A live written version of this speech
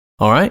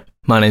Alright,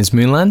 my name's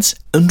Moonlands,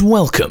 and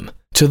welcome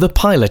to the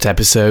pilot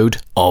episode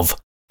of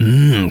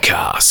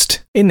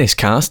Cast. In this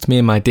cast, me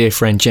and my dear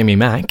friend Jamie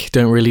Mack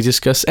don't really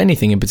discuss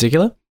anything in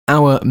particular.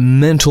 Our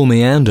mental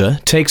meander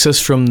takes us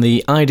from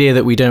the idea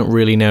that we don't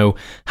really know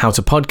how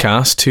to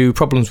podcast to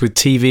problems with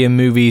TV and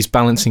movies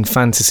balancing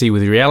fantasy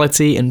with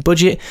reality and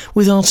budget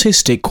with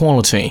artistic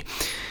quality.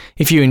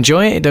 If you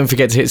enjoy it, don't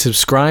forget to hit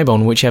subscribe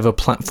on whichever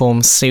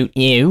platform suit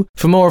you.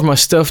 For more of my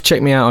stuff,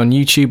 check me out on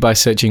YouTube by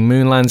searching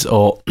Moonlands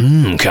or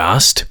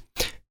Cast.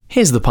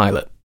 Here's the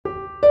pilot.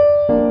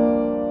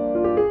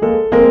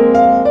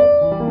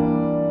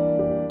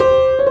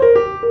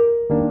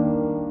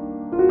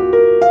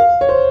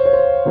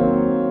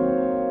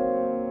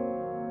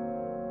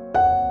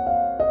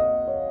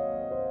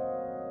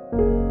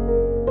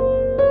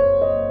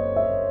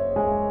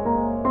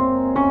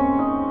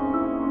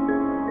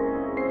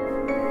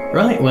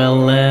 Right,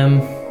 well,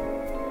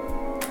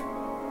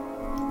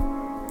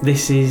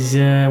 this is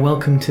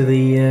welcome to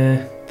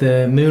the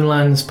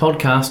Moonlands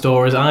podcast,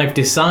 or as I've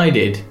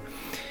decided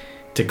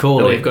to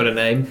call it. We've got a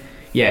name.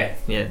 Yeah.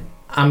 Yeah.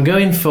 I'm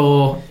going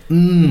for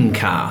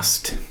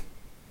Cast.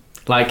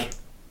 Like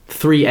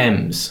 3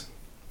 M's.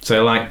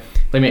 So, like,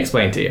 let me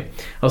explain to you.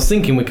 I was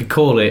thinking we could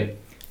call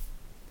it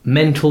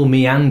Mental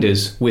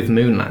Meanders with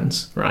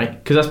Moonlands, right?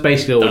 Because that's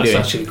basically all we're doing.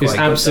 It's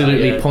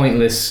absolutely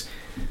pointless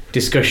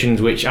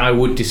discussions which I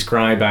would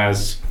describe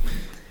as,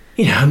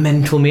 you know, a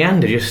mental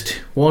meander, just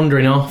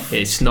wandering off.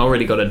 It's not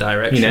really got a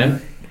direction. You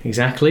know,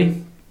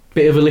 exactly.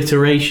 Bit of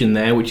alliteration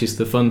there, which is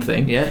the fun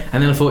thing. Yeah.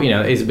 And then I thought, you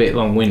know, it is a bit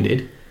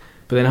long-winded.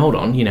 But then hold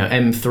on, you know,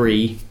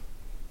 M3,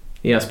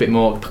 yeah, it's a bit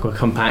more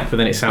compact, but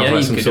then it sounds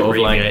like some sort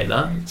of like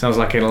that. Sounds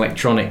like an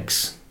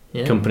electronics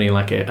company,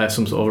 like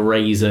some sort of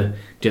Razer,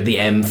 the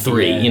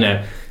M3, you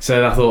know.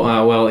 So I thought,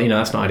 oh, well, you know,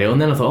 that's not ideal.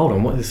 And then I thought, hold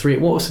on, what's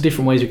the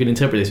different ways we could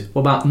interpret this?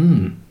 What about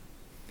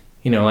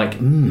You know, like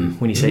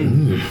when you say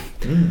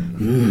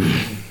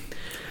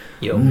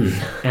Yum.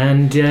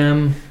 And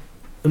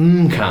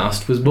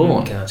Cast was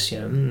born. Cast,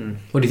 yeah.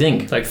 What do you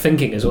think? It's like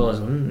thinking as well as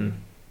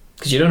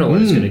because you don't know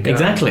where it's going to go.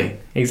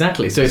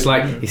 Exactly. So it's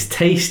like it's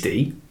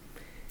tasty.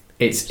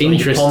 It's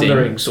interesting. Like you're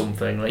pondering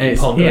something, like you're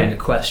pondering a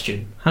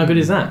question. How good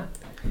is that?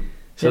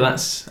 So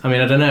that's, I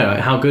mean, I don't know.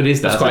 How good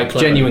is that? That's quite a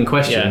genuine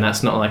question. Yeah.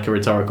 That's not like a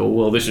rhetorical,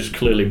 well, this is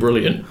clearly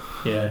brilliant.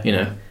 Yeah. You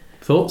know,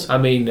 thoughts? I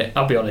mean,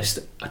 I'll be honest,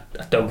 I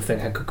don't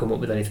think I could come up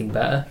with anything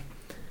better.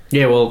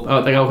 Yeah, well,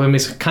 I'm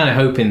just kind of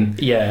hoping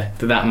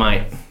that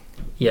might,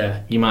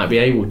 you might be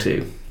able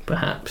to,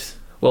 perhaps.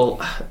 Well,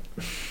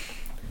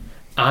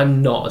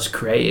 I'm not as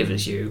creative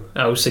as you.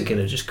 I was thinking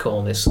of just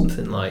calling this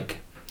something like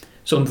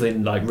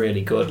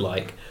really good,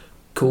 like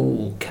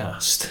Cool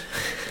Cast.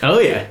 Oh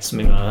yeah,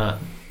 something like that.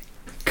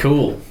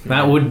 Cool.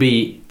 That would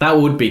be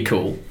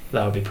cool.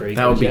 That would be pretty.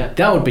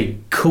 That would be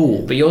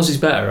cool. But yours is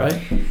better, right?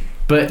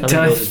 But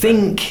I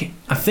think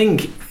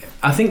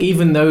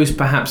even those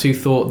perhaps who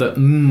thought that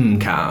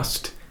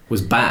Cast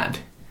was bad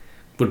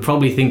would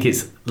probably think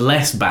it's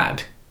less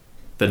bad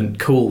than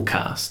Cool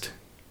Cast.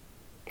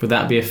 Would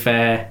that be a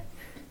fair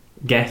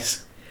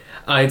guess?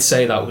 I'd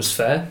say that was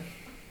fair.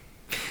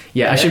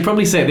 Yeah, I should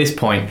probably say at this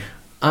point,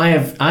 I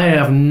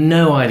have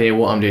no idea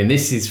what I'm doing.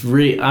 This is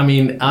I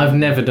mean, I've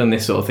never done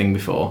this sort of thing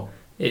before.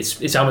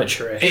 It's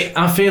amateurish.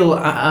 I feel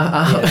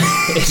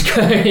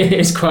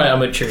it's quite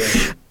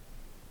amateurish.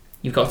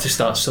 You've got to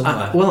start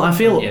somewhere. I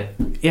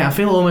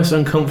feel almost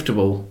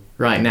uncomfortable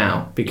right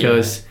now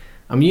because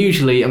I'm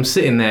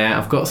sitting there.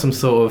 I've got I'm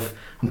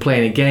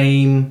playing a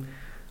game.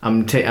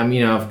 I'm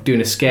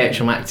doing a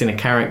sketch. I'm acting a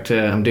character.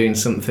 I'm doing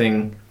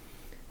something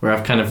where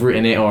I've kind of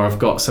written it, or I've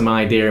got some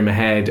idea in my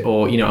head,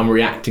 or you know, I'm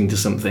reacting to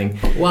something.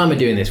 Why am I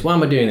doing this? Why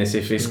am I doing this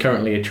if it's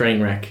currently a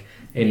train wreck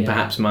in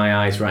perhaps my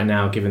eyes right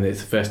now, given that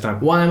it's the first time?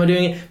 Why am I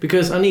doing it?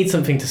 Because I need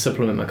something to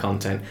supplement my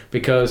content.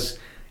 Because,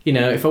 you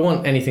know, if I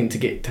want anything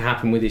to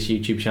happen with this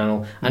YouTube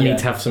channel, I need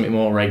to have something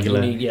more regular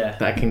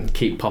that I can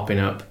keep popping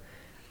up.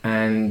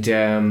 And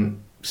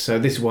so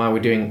this is why we're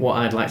doing what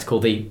I'd like to call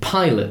the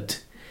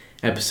pilot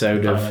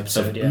episode of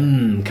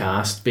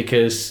Cast,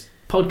 because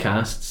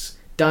podcasts,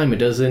 dime a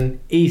dozen,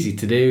 easy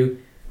to do,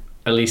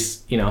 at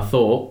least, you know, I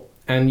thought,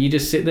 and you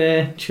just sit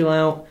there, chill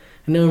out,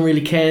 and no one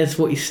really cares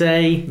what you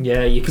say.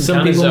 Yeah, you can.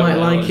 Some people might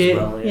like it.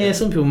 Well, yeah,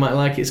 some people might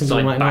like it. Some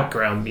people might not.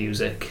 Background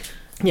music.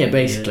 Yeah,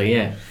 basically,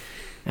 yeah.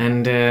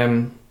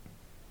 And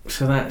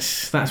so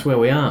that's where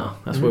we are.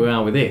 That's where we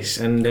are with this.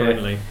 And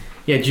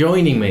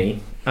joining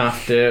me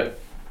after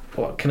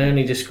what can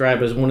only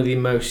describe as one of the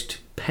most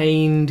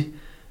pained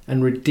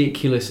and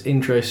ridiculous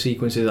intro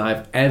sequences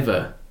I've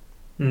ever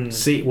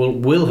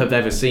will have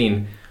ever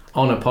seen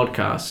on a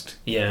podcast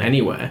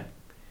anywhere,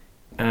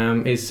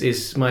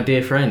 is my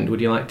dear friend.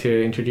 Would you like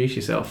to introduce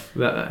yourself?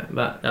 Would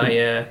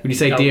you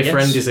say dear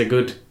friend is a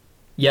good?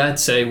 Yeah, I'd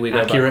say we go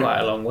back quite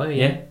a long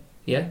way.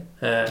 Yeah.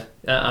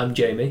 I'm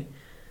Jamie.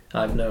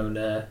 I've known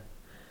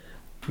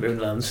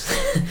Moonlands.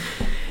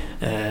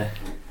 That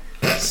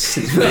must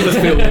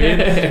feel weird.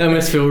 That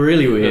must feel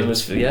really weird.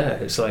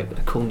 It's like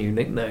a cool new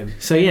nickname.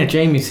 So yeah,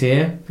 Jamie's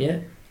here. Yeah.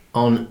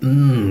 on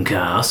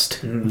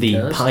Mcast,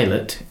 the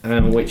pilot,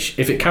 which,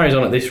 if it carries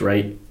on at this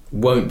rate,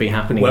 won't be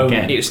happening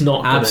again. It's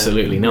not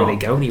absolutely not really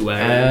go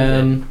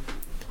anywhere.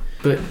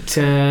 But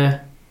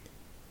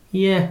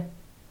yeah,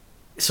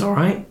 it's all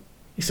right.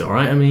 It's all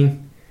right. I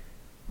mean,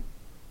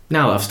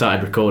 now that I've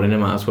started recording, I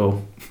might as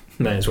well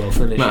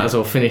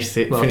finish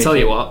it. Well, I'll tell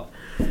you what.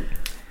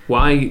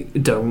 Why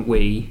don't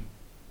we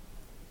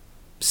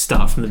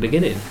start from the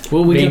beginning?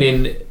 Well, I don't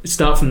mean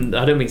start from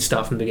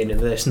the beginning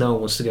of this. No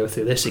one wants to go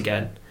through this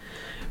again.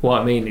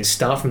 What I mean is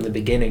start from the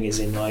beginning, as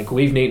in, like,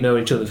 we've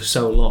known each other for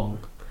so long.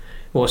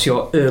 What's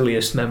your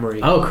earliest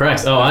memory? Oh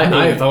Christ! Oh,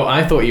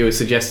 I thought you were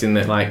suggesting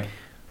that, like,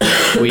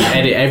 we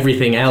edit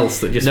everything else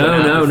that just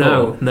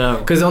no.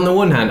 Because on the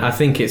one hand, I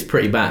think it's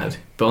pretty bad,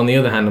 but on the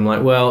other hand, I'm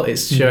like, well,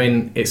 it's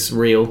showing it's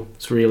real.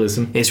 It's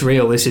realism. It's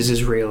real. This is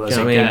as real as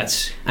it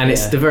gets, and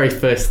it's the very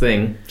first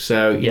thing.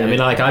 So I mean,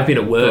 like, I've been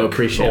at work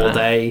all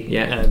day.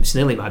 Yeah, it's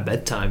nearly my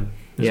bedtime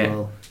as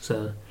well.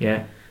 So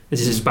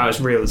this is about as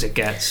real as it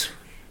gets.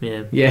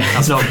 Yeah,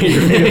 that's not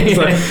real. It's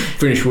like,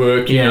 finish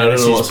work. I don't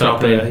know what's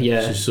happening.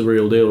 Yeah, it's just a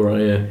real deal,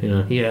 right?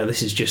 Yeah, Yeah,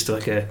 this is just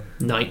like a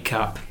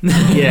nightcap.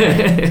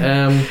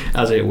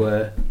 As it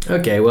were.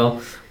 Okay,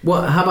 well,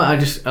 how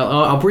about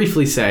I'll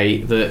briefly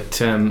say that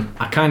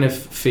I kind of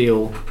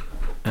feel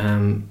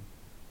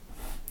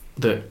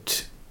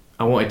that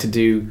I wanted to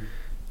do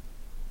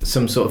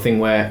some sort of thing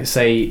where,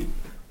 say,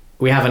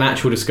 we have an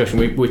actual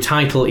discussion. We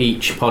title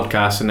each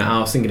podcast, and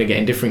I was thinking of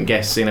getting different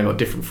guests in. I've got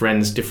different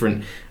friends,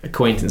 different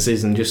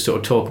acquaintances, and just sort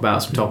of talk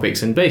about some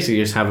topics and basically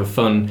just have a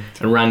fun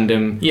and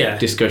random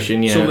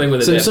discussion. Something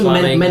with a bit of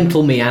planning,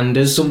 mental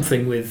meanders.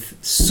 Something with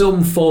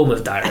some form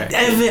of direction.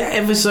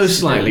 Ever so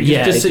slightly.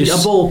 Just a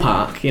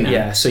ballpark,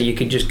 Yeah, so you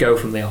can just go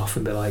from the off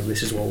and be like,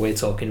 this is what we're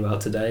talking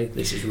about today.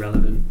 This is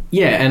relevant.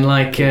 Yeah, and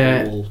like...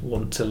 people will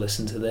want to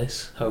listen to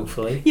this,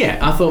 hopefully. Yeah,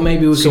 I thought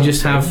maybe we could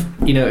just have,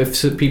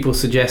 if people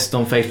suggest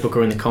on Facebook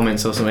or in the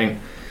comments or something,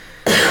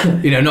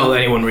 not that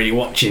anyone really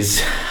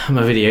watches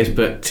my videos,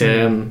 but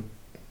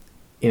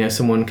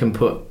someone can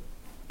put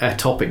a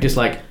topic, just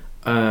like,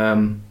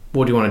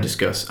 what do you want to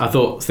discuss? I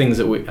thought things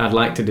that I'd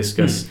like to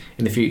discuss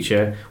in the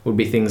future would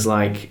be things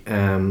like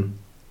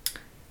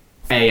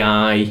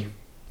AI,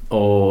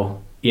 or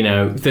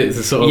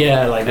the sort of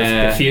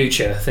the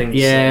future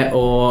things.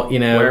 Or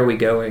where are we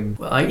going?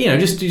 Like,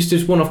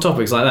 just one-off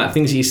topics like that.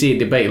 Things that you see at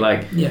debate,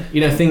 like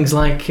things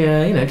like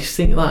just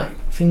think like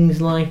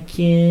things like just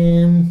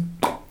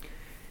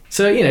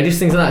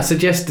things like that.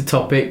 Suggest a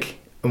topic,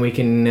 and we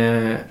can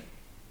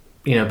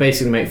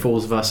basically make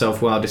fools of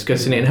ourselves while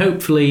discussing it, and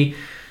hopefully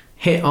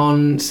hit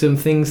on some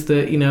things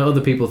that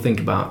other people think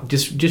about.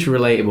 Just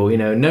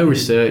relatable. No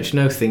research,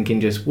 no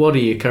thinking. Just what do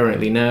you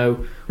currently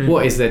know?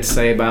 What is there to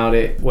say about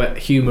it? What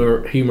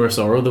humorous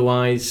or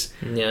otherwise?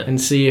 And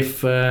see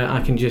if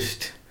I can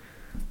just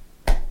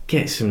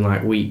get some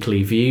like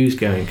weekly views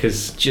going.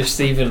 Cause just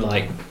even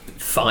like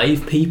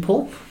 5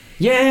 people.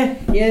 Yeah,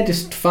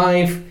 just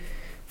five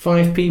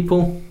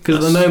people. Because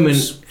at the moment,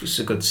 it's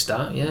a good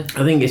start. Yeah,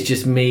 I think it's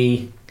just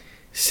me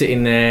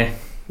sitting there,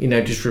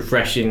 just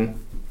refreshing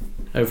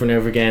over and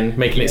over again,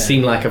 making it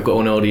seem like I've got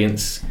an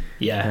audience.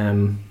 Yeah.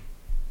 And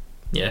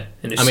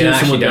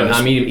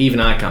even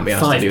I can't be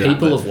asked to do that. 5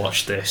 people have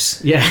watched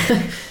this. Yeah.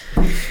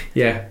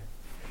 Yeah.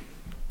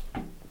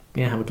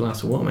 Have a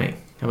glass of what, mate?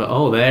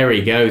 There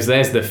he goes.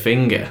 There's the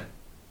finger.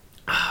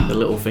 The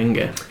little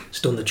finger.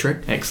 It's done the trick.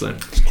 Excellent.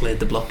 It's cleared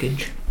the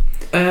blockage.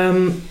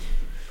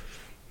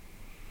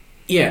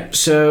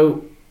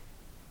 So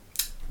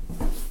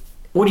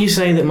would you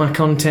say that my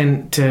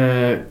content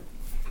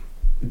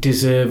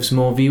deserves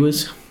more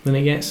viewers than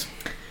it gets?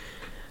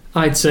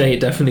 I'd say it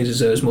definitely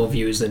deserves more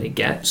viewers than it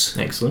gets.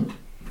 Excellent.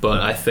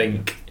 But I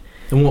think...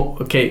 And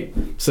what... Okay,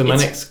 so my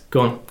next...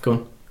 Go on.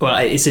 Well,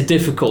 it's a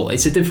difficult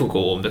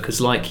one,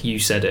 because like you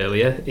said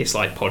earlier, it's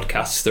like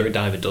podcasts. There are a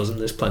dime a dozen.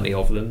 There's plenty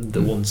of them.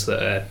 The ones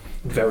that are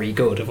very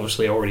good have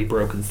obviously already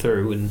broken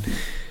through, and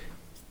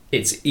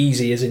it's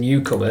easy as a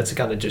newcomer to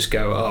kind of just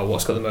go, oh,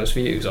 what's got the most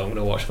views? I'm going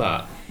to watch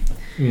that.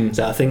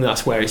 So I think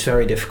that's where it's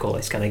very difficult.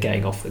 It's kind of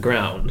getting off the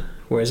ground.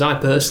 Whereas I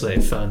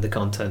personally find the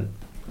content,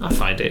 I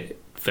find it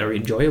very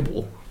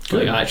enjoyable.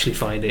 Like, I actually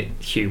find it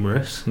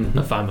humorous.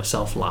 I find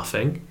myself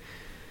laughing,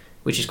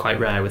 which is quite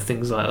rare with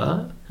things like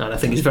that. And I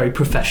think it's very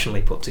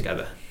professionally put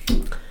together.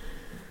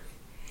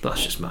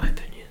 That's just my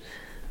opinion.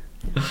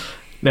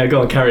 No,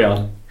 go on, carry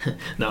on.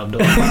 No, I'm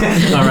done.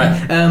 All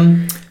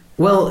right.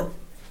 Well,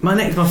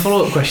 my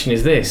follow-up question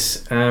is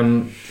this.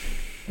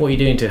 What are you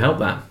doing to help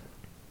that?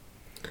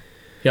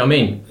 You know what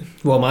I mean?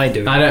 What am I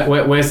doing?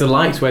 Where's the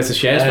likes? Where's the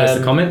shares? Where's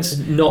the comments?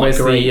 Not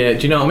great. Do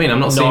you know what I mean? I'm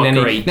not seeing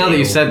any. Now that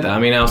you said that, I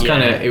mean, I was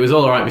kind of. It was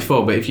all right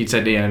before, but if you'd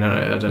said, no,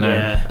 I don't know.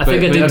 Yeah, I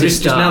think I did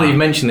just now that you've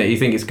mentioned that you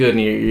think it's good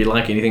and you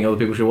like it, and you think other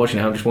people should watch it.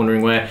 I'm just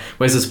wondering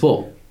where's the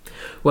support?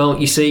 Well,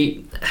 you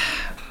see,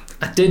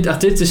 I did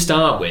to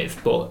start with,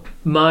 but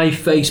my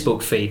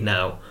Facebook feed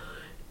now,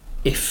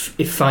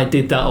 if I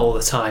did that all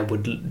the time,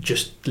 would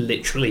just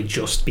literally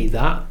just be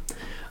that,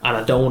 and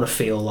I don't want to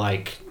feel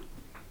like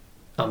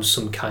I'm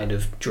some kind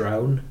of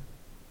drone.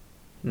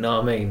 You know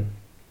what I mean?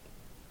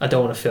 I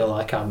don't want to feel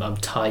like I'm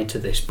tied to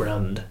this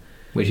brand.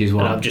 Which is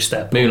what? And I'm just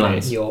there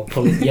Moonlands. You're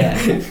pulling, yeah.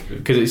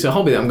 Because it's a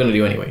hobby that I'm going to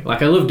do anyway.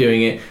 Like, I love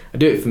doing it. I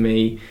do it for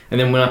me. And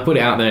then when I put it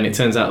out there and it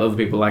turns out other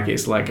people like it,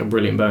 it's like a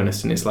brilliant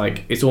bonus. And it's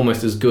like, it's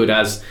almost as good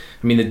as,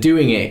 I mean, the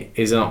doing it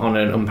is on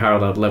an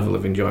unparalleled level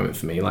of enjoyment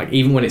for me. Like,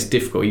 even when it's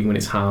difficult, even when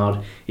it's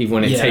hard, even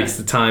when it takes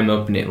the time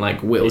up and it like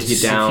whittles you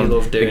down,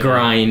 the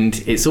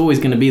grind, it's always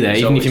going to be there.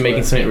 Even if you're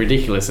making something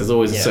ridiculous, there's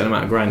always a certain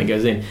amount of grind that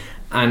goes in.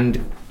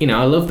 And, you know,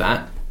 I love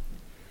that.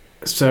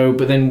 So,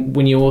 but then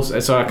when you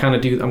also, so I kind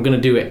of do, I'm going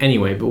to do it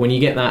anyway, but when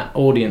you get that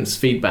audience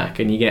feedback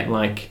and you get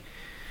like,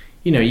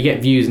 you know, you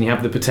get views and you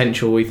have the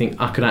potential where you think,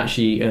 I could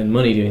actually earn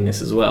money doing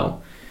this as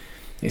well.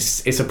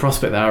 It's a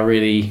prospect that I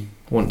really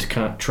want to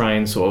kind of try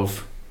and sort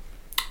of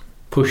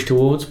push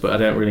towards, but I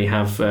don't really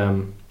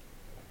haven't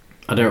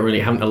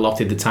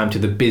allotted the time to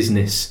the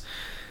business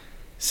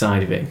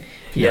side of it.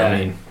 You know what I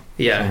mean?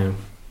 Yeah.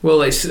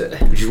 Well, it's...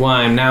 which is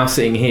why I'm now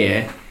sitting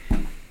here,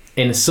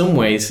 in some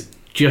ways,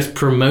 just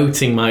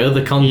promoting my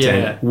other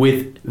content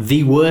with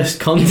the worst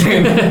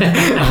content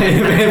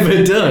I've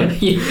ever done.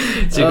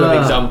 It's a good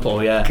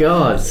example, yeah.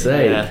 God's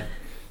sake.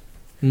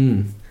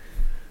 Yeah.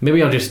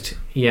 Maybe I'll just...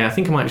 Yeah, I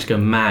think I might just go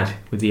mad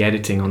with the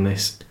editing on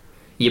this.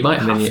 You might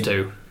have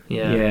to.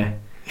 Yeah.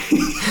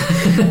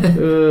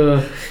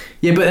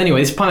 Yeah, but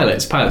anyway, it's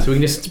pilot, so we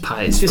can just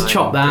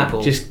chop that,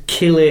 people. Just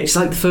kill it. It's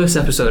like the first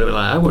episode of it.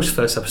 Like, I watched the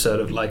first episode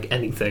of like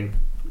anything,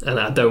 and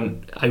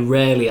I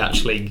rarely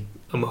actually...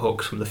 I'm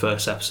hooked from the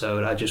first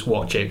episode. I just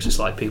watch it because it's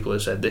like people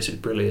have said this is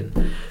brilliant.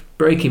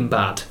 Breaking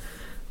Bad,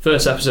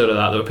 first episode of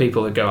that, there were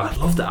people that go, I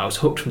love that, I was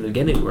hooked from the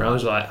beginning, where I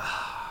was like,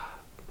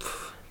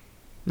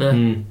 not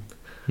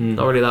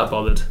really that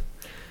bothered.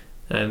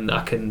 And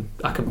I can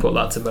put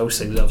that to most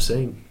things I've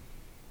seen.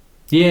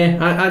 Yeah,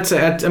 I'd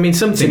say, I mean,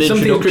 some things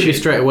grip you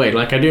straight away.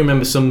 Like, I do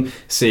remember some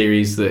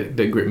series that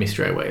grip me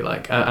straight away,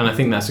 like, and I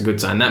think that's a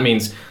good sign. That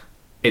means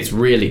it's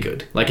really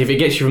good. Like, if it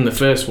gets you from the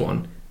first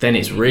one, then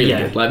it's really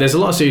good. Like, there's a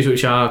lot of series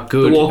which are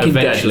good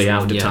eventually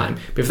after time.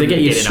 But if they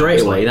get you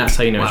straight away, that's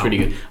how you know it's really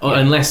good.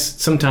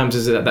 Unless sometimes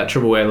there's that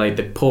trouble where like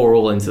they pour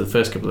all into the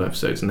first couple of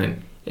episodes and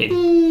then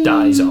it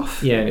dies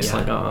off. Yeah, and it's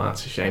like, oh,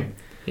 that's a shame.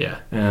 Yeah.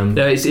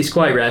 No, it's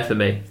quite rare for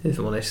me, if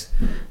I'm honest.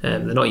 They're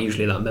not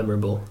usually that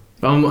memorable.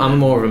 I'm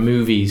more of a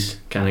movies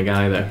kind of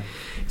guy, though.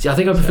 See, I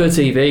think I prefer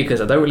TV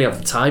because I don't really have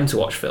the time to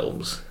watch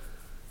films.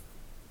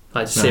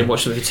 I just sit and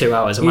watch them for 2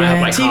 hours. I might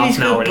have like half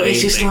an hour in the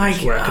evening just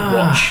like, where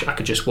I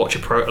could just watch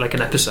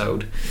an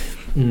episode.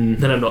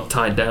 Then I'm not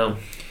tied down.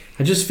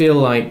 I just feel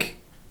like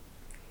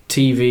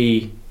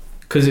TV,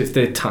 because it's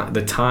the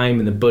time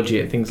and the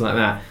budget and things like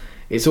that,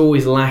 it's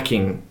always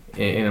lacking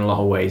in a lot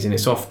of ways, and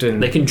it's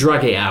often they can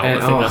drag it out. I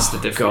think that's the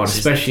difference. God,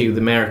 especially with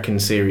American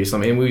series. I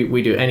mean,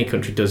 we do, any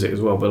country does it as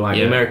well, but like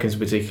the Americans in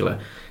particular,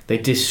 they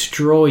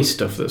destroy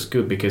stuff that's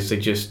good because they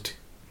just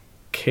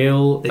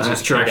kill. They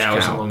just drag out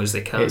as long as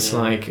they can. It's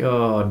like,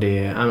 oh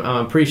dear.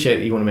 I appreciate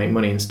that you want to make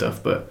money and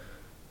stuff, but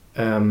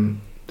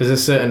there's a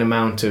certain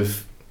amount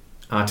of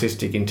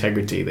artistic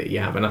integrity that you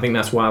have, and I think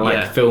that's why I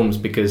like films,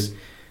 because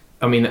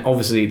I mean,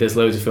 obviously there's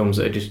loads of films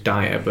that are just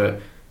dire,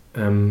 but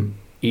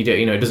you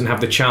don't, it doesn't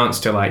have the chance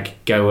to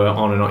like go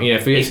on and on.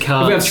 If we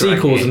have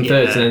sequels and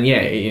thirds, and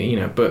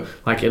then but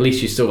like at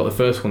least you still got the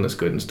first one that's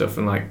good and stuff,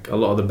 and like a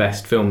lot of the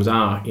best films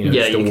are, you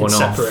can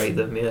one-off. Separate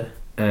them,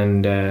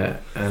 and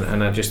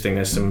I just think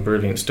there's some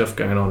brilliant stuff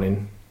going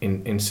on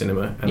in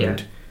cinema.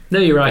 And no,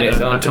 you're right.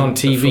 On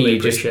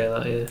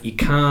TV, you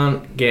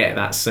can't get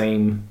that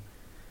same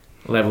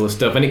level of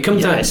stuff, and it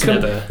comes down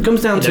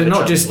to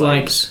not just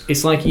like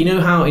it's like,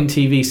 how in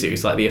TV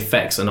series like the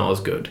effects are not as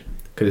good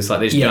because it's like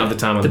they just don't have the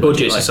time on the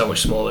budgets are so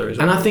much smaller as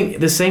well. And I think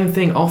the same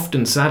thing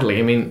often, sadly,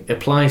 I mean,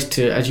 applies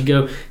to as you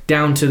go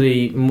down to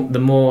the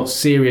more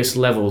serious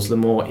levels, the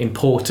more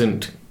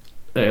important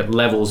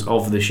levels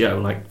of the show.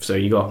 Like, so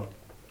you got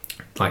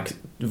like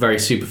very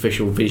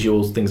superficial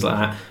visuals, things like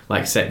that,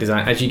 like set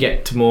design. As you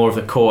get to more of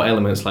the core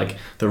elements like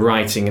the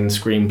writing and the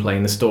screenplay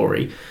and the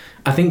story,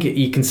 I think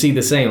you can see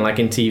the same like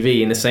in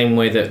TV, in the same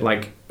way that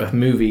like a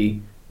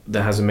movie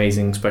that has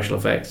amazing special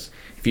effects,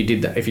 if you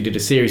did a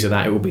series of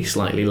that, it will be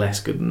slightly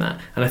less good than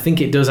that. And I think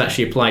it does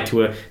actually apply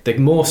to the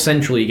more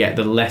central you get,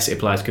 the less it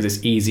applies, because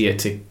it's easier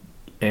to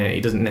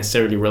it doesn't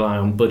necessarily rely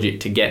on budget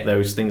to get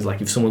those things.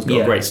 Like if someone's got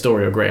a great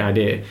story or a great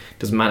idea, it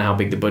doesn't matter how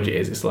big the budget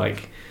is, it's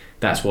like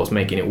that's what's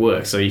making it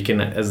work. So you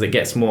can, as it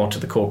gets more to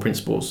the core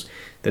principles,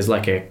 there's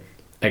like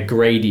a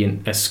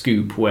gradient, a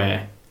scoop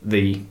where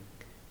the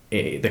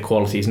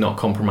quality is not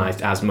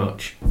compromised as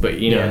much. But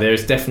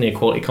there's definitely a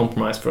quality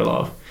compromise for a lot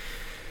of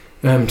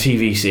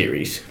TV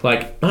series.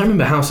 Like I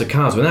remember House of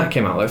Cards when that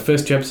came out, like the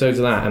first 2 episodes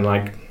of that, and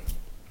like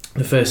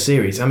the first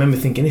series, I remember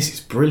thinking, this is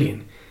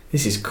brilliant,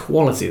 this is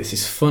quality, this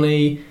is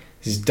funny,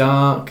 this is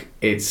dark,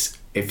 it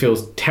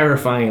feels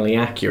terrifyingly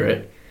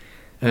accurate.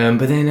 But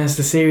then as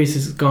the series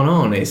has gone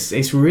on, it's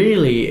a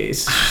real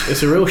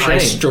shame. I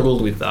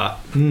struggled with that.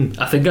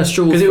 I think I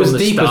struggled because it was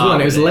deep as well.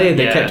 And it was layered.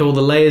 They kept all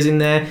the layers in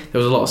there. There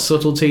was a lot of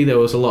subtlety. There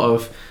was a lot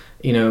of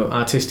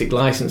artistic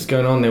license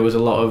going on. There was a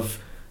lot of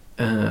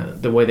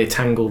the way they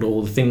tangled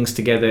all the things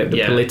together.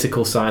 The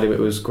political side of it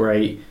was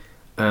great.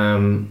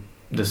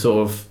 The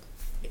sort of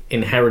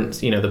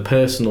inherent, the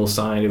personal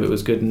side of it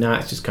was good. Now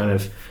it's just kind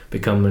of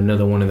become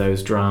another one of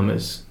those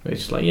dramas. It's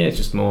just like, it's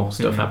just more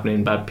stuff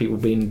happening, bad people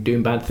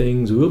doing bad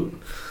things.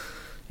 Whoop.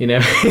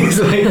 It's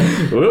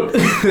like, whoop,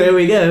 there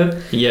we go.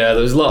 Yeah,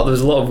 there was a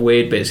lot of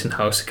weird bits in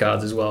House of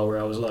Cards as well, where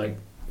I was like,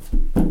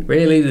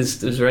 really,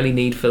 there's really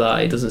need for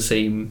that? It doesn't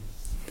seem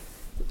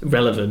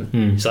relevant.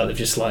 It's like they've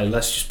just like,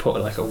 let's just put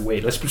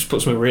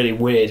something really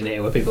weird in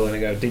here where people are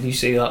going to go, did you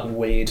see that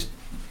weird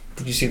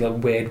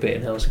bit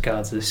in House of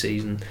Cards this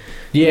season?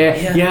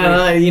 Yeah.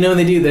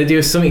 They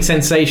do something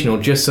sensational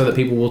just so that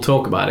people will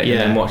talk about it and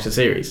then watch the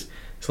series.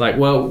 It's like,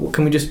 well,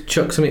 can we just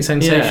chuck something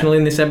sensational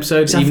in this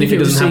episode, even if it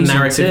doesn't have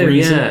narrative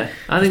reason? Yeah,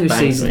 I think it was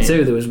season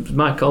 2. There was,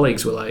 my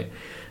colleagues were like,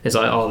 it's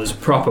like, oh, there's a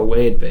proper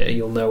weird bit,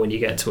 you'll know when you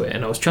get to it.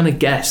 And I was trying to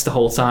guess the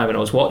whole time, and I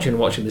was watching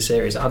the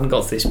series. I hadn't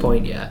got to this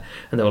point yet,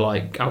 and they were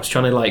like, I was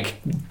trying to like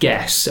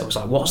guess. I was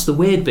like, what's the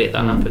weird bit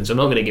that happens? I'm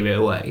not going to give it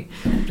away.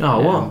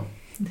 Oh, what?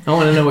 I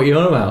want to know what you're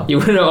on about. You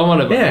want to know what I'm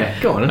on about?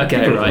 Yeah, go on.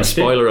 Okay, right.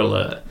 Spoiler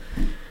alert.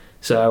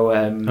 So,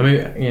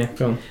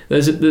 go on.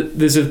 There's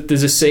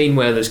a scene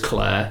where there's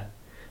Claire,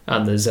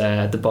 and there's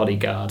the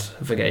bodyguard.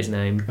 I forget his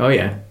name. Oh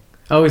yeah.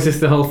 Oh, is this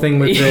the whole thing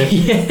with the?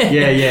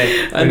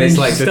 yeah. And then it's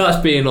like starts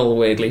being all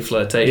weirdly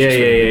flirtatious.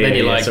 Yeah. Then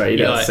you're like, sorry, you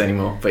don't have to say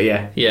anymore. But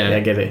yeah, I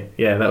get it.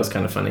 Yeah, that was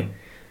kind of funny.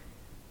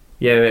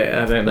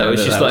 Yeah, I don't know. It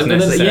was just like,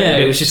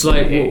 it was just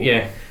like,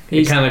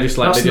 He kind of just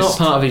like that's not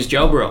part of his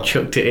job role.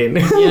 Chucked it in.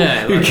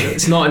 Yeah,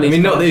 it's not.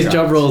 Not that his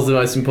job role is the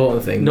most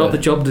important thing. Not the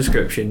job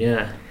description.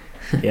 Yeah.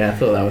 Yeah, I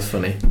thought that was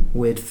funny.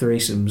 Weird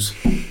threesomes.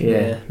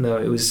 Yeah. No,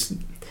 it was.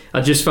 I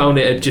just found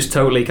it just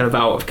totally kind of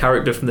out of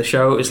character from the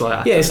show. It's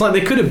like it's like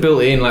they could have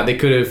built it in, like they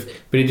could have,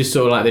 but it just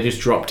sort of like they just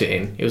dropped it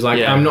in. It was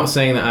like I'm not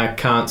saying that I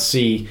can't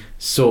see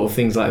sort of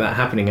things like that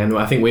happening, and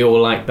I think we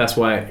all like, that's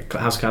why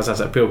House of Cards has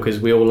that appeal,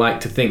 because we all like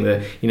to think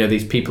that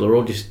these people are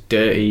all just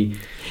dirty,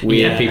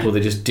 weird people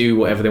that just do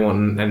whatever they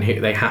want, and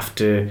they have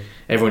to.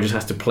 Everyone just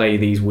has to play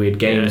these weird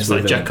games. It's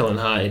like Jekyll and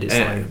Hyde. It's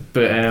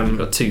you've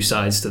got two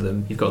sides to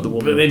them. You've got the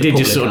woman, but they did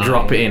just sort of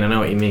drop it in. I know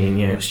what you mean.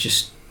 Yeah, it's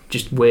just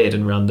weird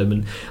and random,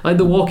 and like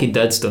The Walking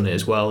Dead's done it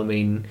as well. I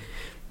mean,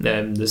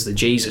 there's the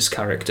Jesus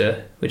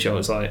character, which I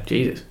was like,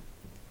 Jesus,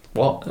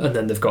 what? And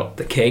then they've got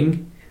the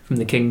king from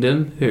the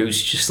kingdom,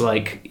 who's just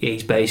like,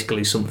 he's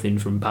basically something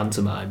from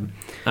pantomime.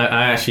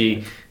 I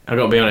actually, I've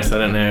got to be honest, I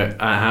don't know.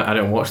 I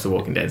don't watch The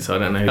Walking Dead, so I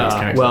don't know who these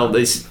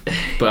characters are.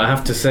 But I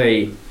have to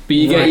say,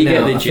 you get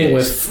the I think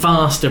we're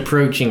fast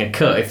approaching a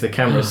cut if the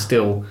camera's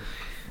still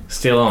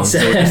on.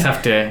 So we just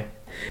have to.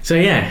 So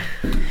yeah.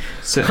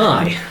 So,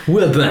 hi,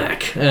 we're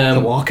back.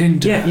 The Walking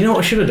Dead. Yeah, you know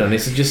what I should have done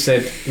is just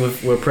said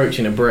we're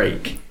approaching a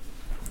break,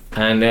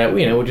 and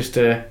we'll just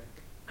have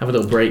a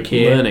little break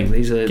here. Learning.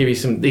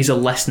 These are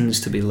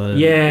lessons to be learned.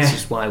 Yeah, this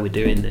is why we're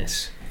doing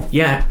this.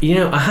 Yeah,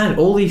 I had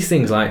all these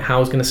things like how I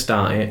was going to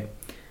start it.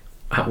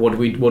 What do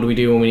we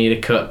do when we need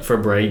a cut for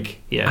a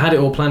break? Yeah, I had it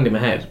all planned in my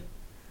head,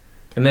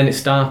 and then it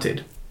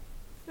started.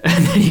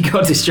 And then you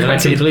got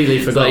distracted. And I completely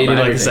forgot. You did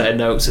like a set of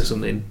notes or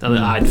something, and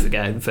then I'd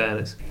forget. In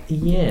fairness.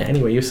 Yeah.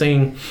 Anyway, you're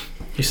saying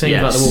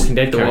about the Walking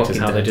Dead characters,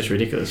 how they're just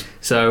ridiculous.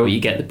 So you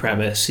get the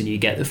premise, and you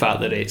get the fact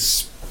that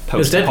it's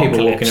there's dead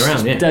people walking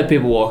around. Yeah, dead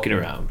people walking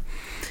around.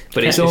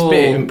 But it's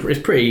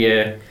pretty.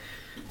 Yeah,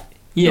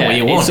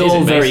 it's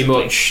all very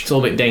much. It's all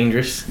a bit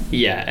dangerous.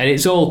 Yeah, and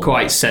it's all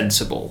quite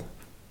sensible.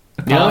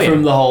 Apart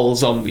from the whole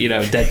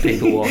dead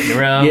people walking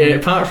around. Yeah,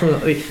 apart from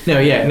I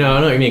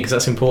know what you mean, because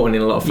that's important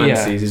in a lot of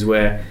fantasies. Is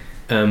where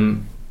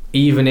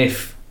even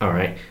if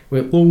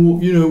what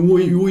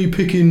are you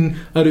picking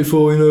at it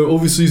for?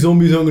 Obviously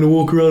zombies aren't going to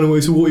walk around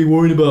anyway. So what are you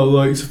worrying about?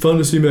 Like, it's a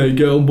fantasy, mate.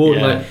 Get on board.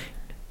 Yeah. Like,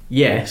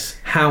 yes.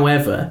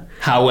 However,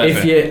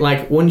 if you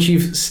once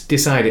you've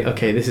decided,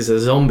 okay, this is a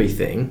zombie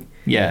thing.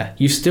 Yeah,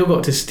 you've still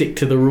got to stick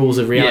to the rules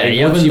of reality. Yeah,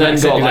 you haven't then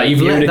got like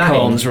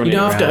unicorns running. You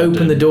don't have to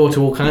open the door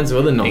to all kinds of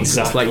other nonsense.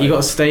 Exactly. Like, you got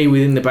to stay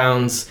within the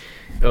bounds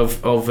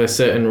of a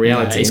certain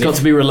reality. Yeah, it's got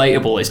to be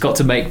relatable. It's got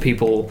to make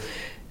people.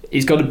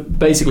 It's got to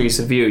basically, as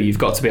a viewer, you've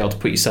got to be able to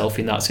put yourself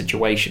in that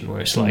situation where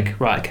it's like,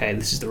 right, okay,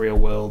 this is the real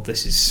world.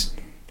 It's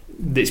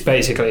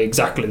basically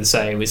exactly the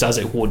same. It's as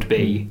it would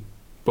be.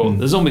 But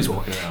the zombies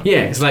walking around.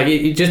 Yeah, it's like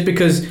just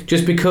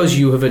because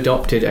you have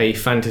adopted a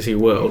fantasy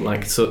world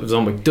like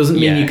zombie doesn't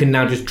mean you can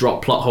now just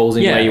drop plot holes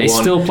in where you want.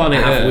 Still Planet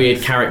and have Earth.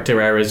 Weird character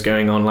errors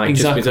going on. Like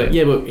exactly. Just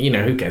but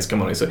who cares?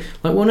 Come on, it's like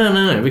well,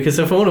 no. Because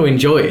if I want to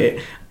enjoy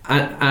it,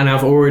 and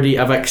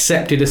I've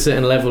accepted a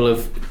certain level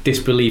of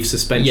disbelief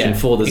suspension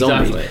for the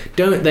zombies. Exactly.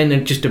 Don't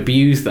then just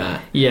abuse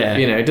that. Yeah,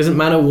 it doesn't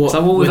matter what. It's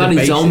like, well, we've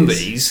added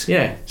zombies.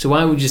 Yeah. So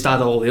why would we just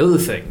add all the other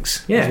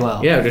things? Yeah. As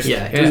well? Yeah.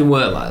 It doesn't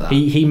work like that.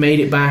 He made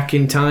it back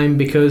in time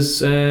because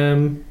he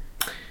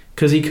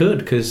could.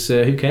 Because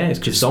who cares?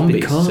 Because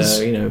zombies. So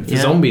if the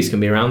zombies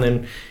can be around,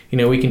 then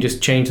we can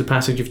just change the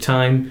passage of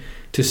time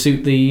to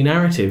suit the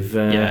narrative.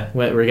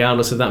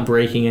 Regardless of that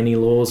breaking any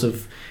laws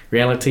of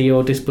reality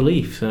or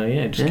disbelief. So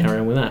carry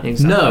on with that.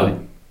 Exactly.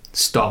 No.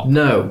 Stop.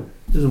 No.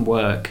 It doesn't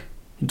work.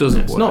 It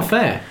doesn't work. It's not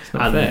fair. It's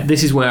not fair.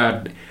 This is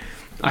where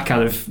I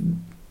kind of,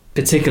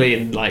 particularly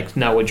in like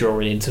now we're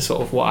drawing into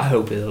sort of what I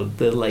hope are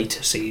the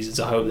later seasons.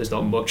 I hope there's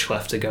not much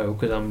left to go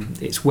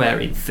because it's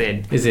wearing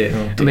thin. Is it?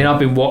 Oh, I mean, I've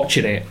been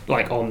watching it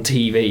like on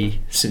TV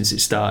since it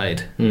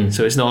started,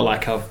 so it's not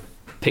like I've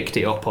picked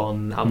it up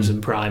on Amazon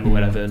Prime or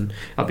whatever, and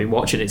I've been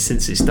watching it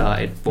since it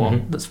started.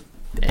 That's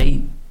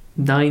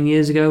 8-9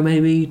 years ago,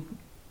 maybe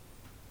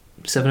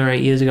 7 or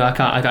 8 years ago. I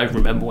can't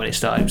remember when it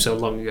started. It was so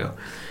long ago.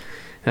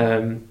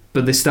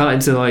 But they're starting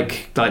to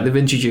like they've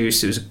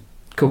introduced. It was a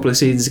couple of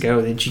seasons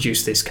ago. They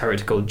introduced this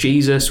character called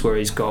Jesus, where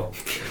he's got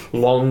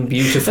long,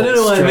 beautiful. I don't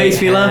know why it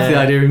makes me laugh. The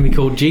idea of him being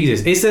called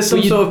Jesus. Is there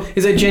some sort of?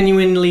 Is there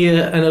genuinely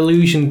an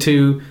allusion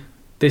to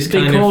this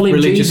kind of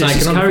religious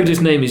iconography? His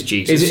character's name is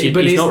Jesus,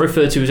 but he's not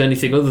referred to as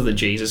anything other than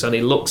Jesus, and he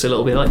looks a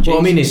little bit like Jesus. Well,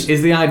 I mean,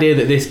 is the idea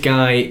that this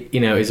guy,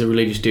 is a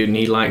religious dude and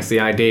he likes the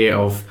idea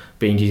of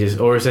being Jesus,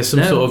 or is there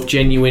some sort of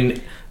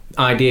genuine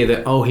idea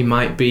that he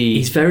might be?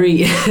 He's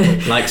very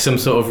like some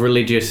sort of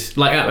religious,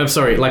 like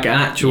an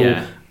actual,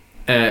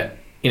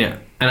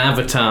 an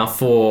avatar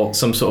for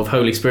some sort of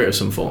Holy Spirit of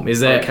some form. Is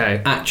there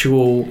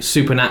actual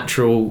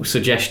supernatural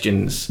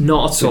suggestions?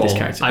 Not at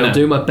all. I will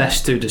do my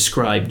best to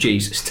describe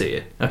Jesus to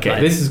you.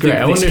 Okay, this is great.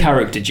 I wonder,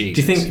 character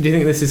Jesus. Do you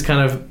think this is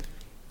kind of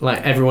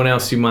like everyone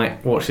else who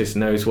might watch this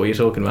knows what you're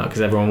talking about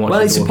because everyone watches?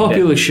 Well, it's a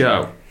popular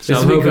show, so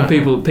I'm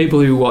hoping people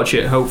who watch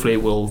it hopefully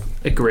will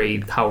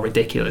agree how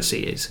ridiculous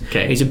he is.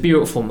 Okay, he's a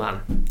beautiful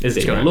man.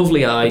 He's got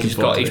lovely eyes. He's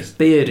got his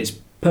beard is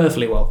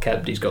perfectly well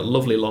kept. He's got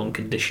lovely long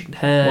conditioned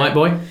hair. White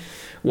boy.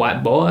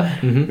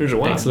 There's a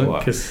white boy.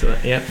 Because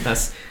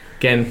that's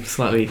again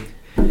slightly.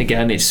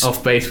 Again, it's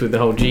off base with the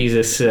whole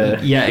Jesus.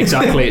 Yeah,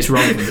 exactly. It's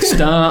wrong from the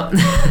start.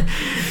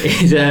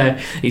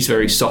 He's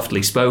very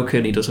softly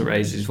spoken. He doesn't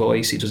raise his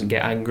voice. He doesn't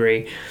get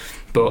angry.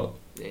 But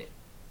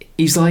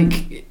he's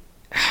like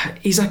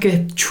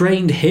a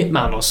trained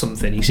hitman or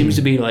something. He seems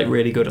to be like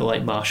really good at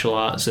like martial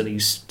arts, and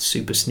he's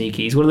super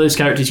sneaky. He's one of those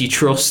characters you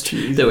trust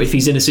that if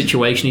he's in a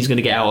situation, he's going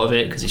to get out of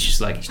it because it's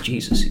just like he's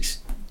Jesus.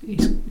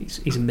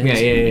 He's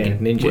amazing. Yeah.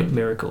 Ninja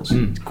miracles.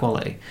 He's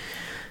quality.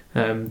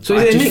 So is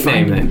it a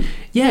nickname then?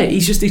 Yeah,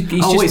 he's just.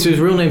 Wait, so his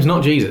real name's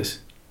not Jesus?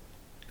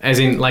 As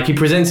in, like, he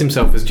presents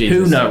himself as Jesus?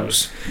 Who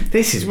knows?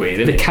 This is weird,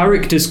 isn't it? The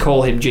characters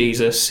call him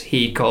Jesus.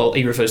 He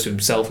refers to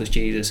himself as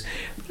Jesus.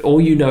 All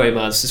you know him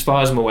as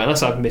far as I'm aware,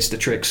 unless I've missed a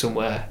trick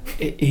somewhere,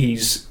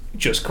 he's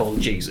just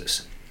called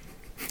Jesus.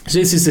 So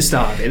this is the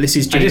start of it. This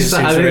is Jesus.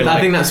 I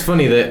think that's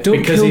funny that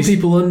don't kill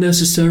people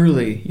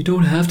unnecessarily. You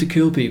don't have to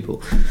kill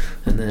people.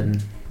 And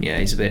then,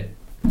 he's a bit.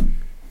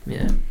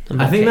 Yeah.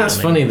 I think that's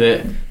funny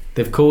that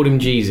they've called him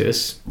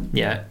Jesus.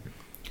 Yeah.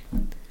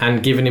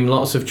 And given him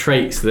lots of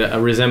traits that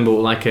resemble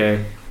like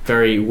a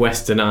very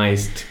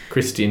westernized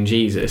Christian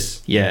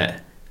Jesus.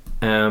 Yeah.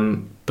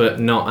 But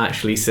not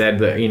actually said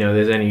that,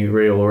 there's any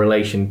real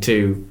relation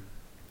to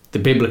the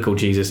biblical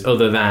Jesus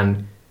other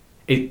than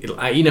it,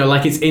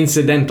 like it's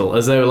incidental,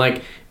 as though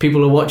like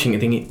people are watching it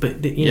thinking,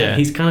 but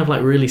he's kind of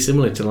like really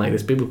similar to like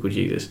this biblical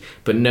Jesus,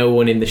 but no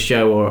one in the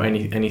show or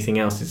anything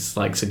else is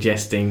like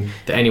suggesting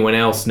that anyone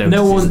else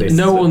notices this.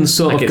 No one's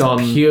sort like of gone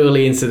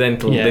purely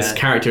incidental. Yeah. This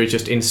character is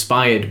just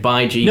inspired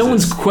by Jesus. No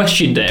one's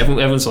questioned it.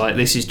 Everyone's like,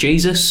 this is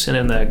Jesus, and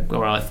then they're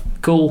all right,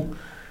 cool.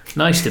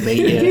 Nice to meet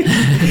you.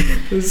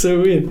 It's so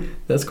weird.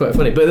 That's quite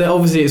funny. But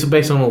obviously it's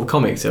based on all the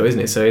comics though,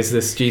 isn't it? So is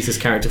this Jesus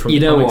character from the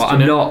comics?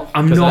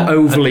 I'm not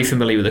overly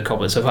familiar with the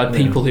comics. I've had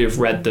people who have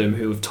read them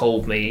who have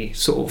told me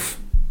sort of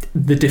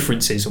the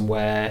differences and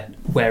where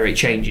it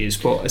changes.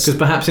 But because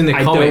perhaps in the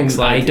comics,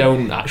 I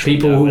don't actually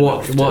people who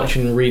watch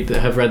and read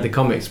that have read the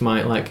comics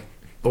might like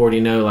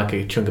already know like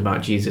a chunk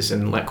about Jesus,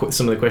 and like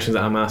some of the questions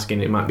that I'm asking,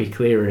 it might be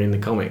clearer in the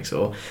comics.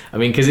 Or I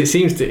mean, because it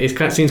seems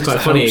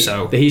quite funny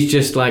that he's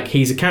just like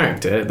he's a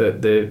character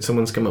that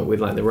someone's come up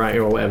with, like the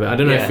writer or whatever. I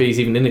don't know if he's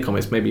even in the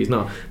comics. Maybe he's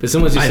not. But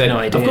someone's just said,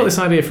 I've got this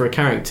idea for a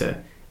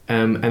character,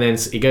 and then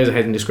he goes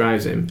ahead and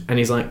describes him, and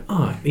he's like,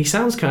 he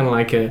sounds kind of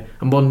like a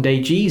modern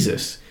day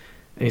Jesus,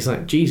 and he's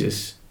like,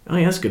 Jesus,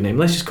 yeah, that's a good name.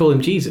 Let's just call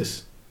him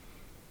Jesus,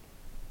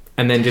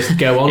 and then just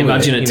go on.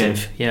 Imaginative,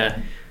 with it, yeah.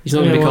 He's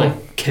not going to be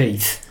called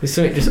Keith. There's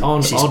something just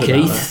odd about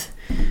Keith.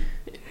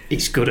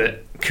 He's good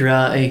at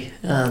karate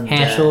and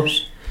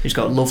he's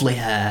got lovely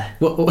hair.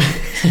 What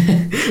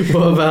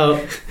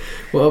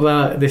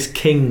about this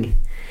king?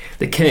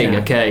 The king,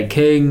 okay.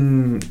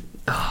 King.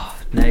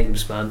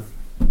 Names, man.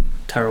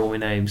 Terrible with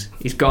names.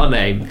 He's got a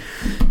name,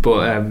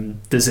 but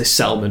there's this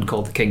settlement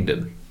called the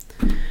Kingdom,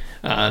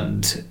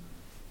 and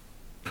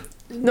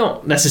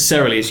not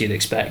necessarily as you'd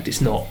expect.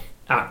 It's not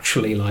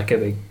actually like a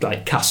big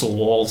like castle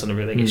walls and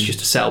everything. It's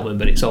just a settlement,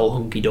 but it's all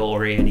hunky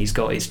dory, and he's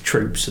got his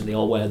troops, and they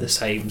all wear the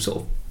same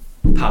sort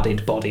of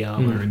padded body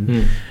armor,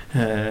 and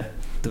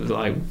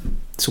like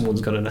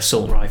someone's got an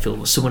assault rifle,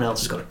 or someone else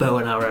has got a bow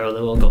and arrow.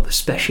 They've all got the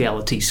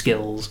speciality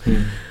skills.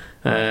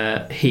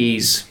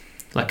 He's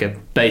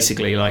like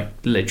basically like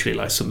literally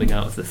like something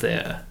out of the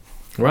theatre.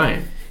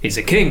 Right. He's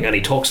a king, and he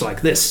talks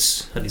like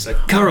this, and he's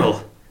like,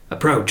 Carol,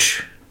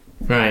 approach.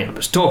 Right. I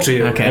must talk to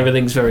you. Okay.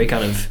 Everything's very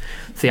kind of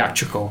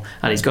theatrical,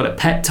 and he's got a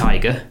pet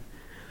tiger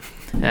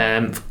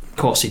Of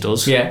course he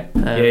does. Yeah.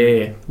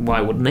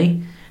 Why wouldn't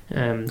he?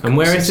 And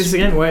where is this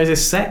again? Where is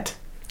this set?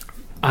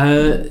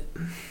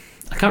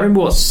 I can't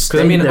remember what's...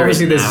 Because, I mean,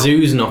 obviously there's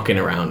zoos knocking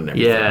around and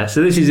everything. Yeah,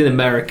 so this is in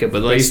America,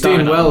 but he's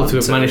doing well to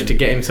have managed to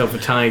get himself a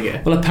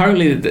tiger. Well,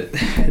 apparently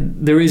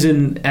there is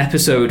an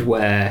episode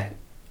where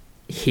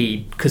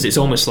because it's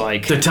almost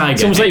like... The tiger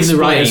it's almost like the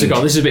writers have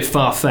gone, this is a bit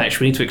far-fetched,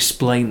 we need to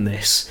explain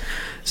this.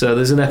 So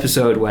there's an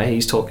episode where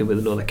he's talking with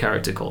another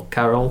character called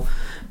Carol,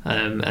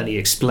 and he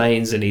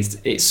explains, and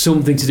it's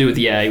something to do with,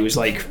 he was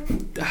like,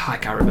 I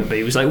can't remember,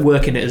 he was like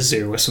working at a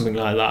zoo or something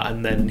like that,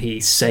 and then he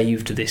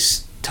saved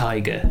this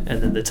tiger,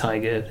 and then the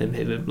tiger and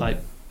him like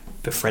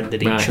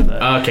befriended each other.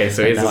 Okay,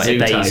 so it's a zoo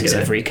tiger.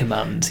 Every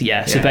command.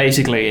 Yeah. So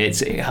basically,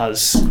 it's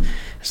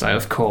like,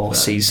 of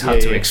course, he's had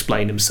to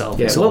explain himself.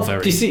 Yeah. It's all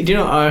very. Do you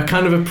know?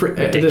 Kind of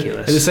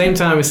ridiculous. At the same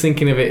time as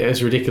thinking of it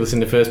as ridiculous in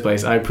the first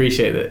place, I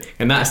appreciate that,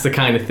 and that's the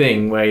kind of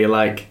thing where you're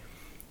like,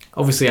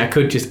 obviously, I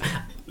could just.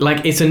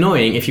 Like, it's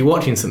annoying if you're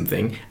watching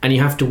something and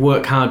you have to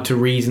work hard to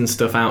reason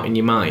stuff out in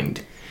your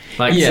mind.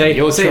 Like, say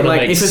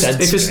like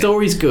if a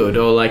story's good,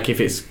 or like if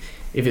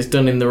it's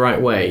done in the right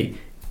way,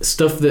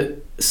 stuff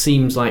that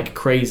seems like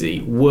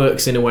crazy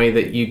works in a way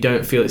that you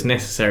don't feel it's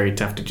necessary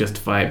to have to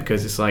justify it,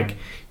 because it's like,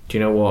 do you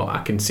know what,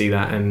 I can see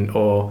that,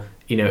 or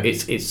you know,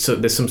 it's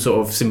there's some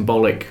sort of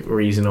symbolic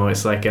reason, or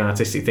it's like an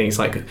artistic thing. It's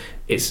like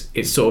it's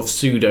sort of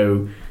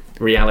pseudo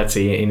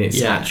reality in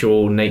its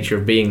actual nature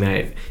of being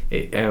there.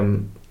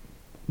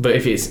 But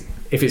if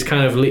it's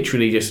kind of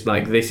literally just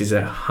like, this is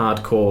a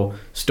hardcore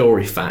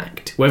story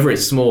fact, whether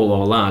it's small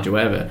or large or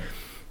whatever,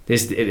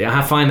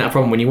 I find that a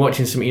problem when you're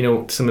watching some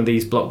of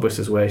these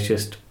blockbusters where it's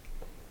just,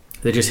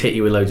 they just hit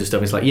you with loads of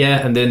stuff. It's like,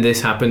 and then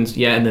this happened,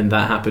 and then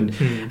that happened,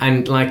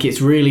 and like, it's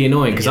really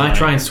annoying, because I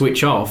try and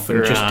switch off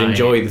and just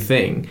enjoy the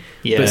thing,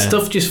 but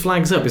stuff just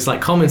flags up. It's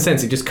like common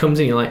sense, it just comes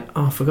in, you're like,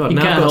 oh, I forgot.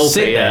 Now I've got to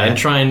sit there and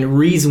try and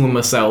reason with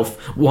myself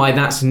why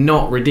that's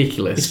not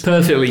ridiculous. It's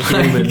perfectly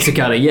human to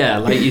kind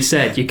of, like you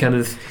said, you kind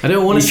of, I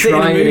don't want to sit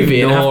in a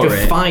movie and have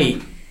to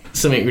fight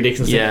something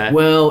ridiculous. Yeah.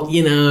 Well,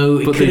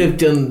 it could have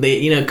done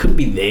it could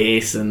be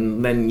this,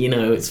 and then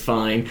it's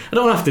fine. I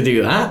don't have to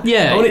do that.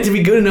 Yeah. I want it to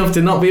be good enough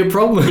to not be a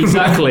problem.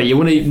 Exactly. You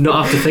want to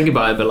not have to think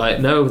about it, but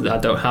like, no, I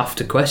don't have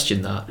to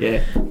question that.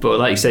 Yeah. But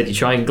like you said, you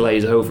try and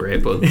glaze over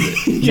it, but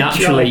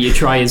naturally you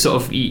try and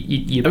sort of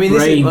your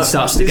brain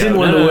starts to go. This is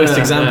one of the worst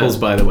examples,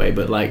 by the way,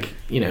 but like,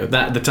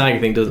 that the tiger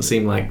thing doesn't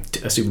seem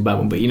like a super bad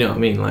one, but you know what I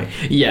mean, like,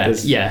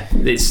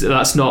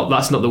 that's not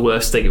the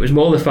worst thing. It was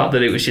more the fact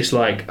that it was just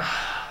like,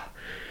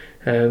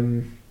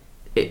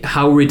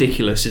 how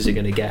ridiculous is it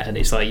going to get? And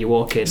it's like, you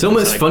walk in, it's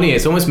almost funny,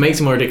 it almost makes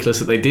it more ridiculous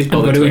that they did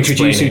bother to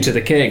introduce you to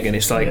the king, and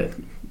it's like,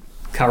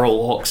 Carol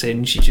walks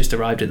in, she's just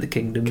arrived at the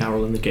kingdom.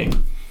 Carol and the king,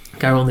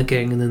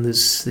 and then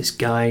there's this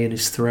guy in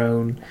his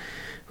throne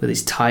with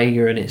his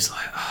tiger, and it's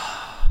like,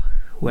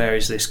 where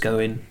is this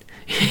going?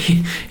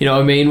 You know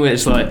what I mean? Where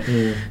it's like,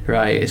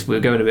 right, we're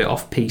going a bit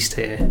off piste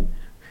here.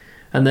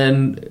 And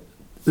then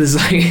there's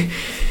like,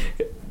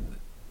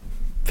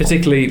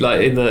 particularly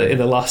like in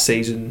the last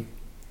season,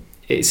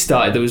 it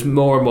started, there was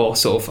more and more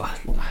sort of,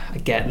 I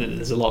get that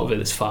there's a lot of it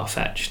that's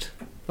far-fetched.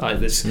 Like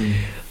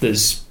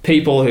there's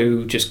people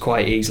who just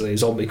quite easily, a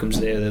zombie comes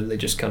near them, they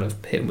just kind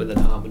of hit them with an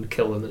arm and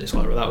kill them, and it's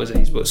like, well, that was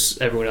easy. But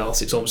everyone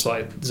else, it's almost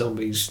like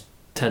zombies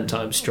 10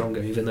 times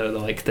stronger, even though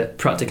they're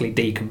practically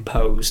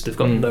decomposed, they've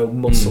got no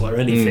muscle or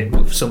anything,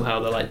 but somehow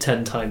they're like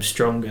 10 times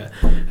stronger,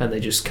 and they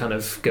just kind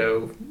of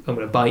go, I'm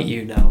going to bite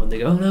you now, and they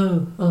go, oh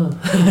no, oh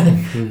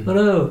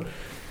no,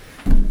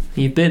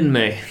 you've bitten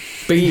me.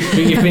 But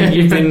you've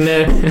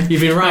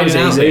been riding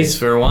out these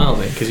for a while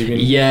then, because you've been...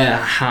 Yeah,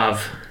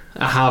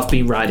 I have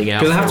been riding out.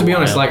 Because I have to be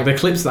honest, like the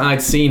clips that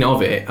I'd seen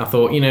of it, I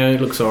thought,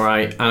 it looks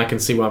alright, and I can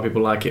see why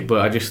people like it,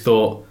 but I just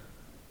thought,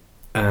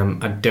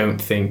 I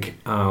don't think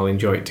I'll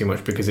enjoy it too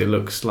much, because it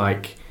looks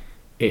like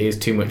it is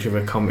too much of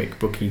a comic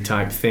booky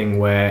type thing,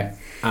 where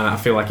I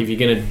feel like if you're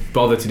going to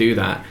bother to do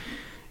that,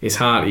 it's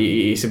hard.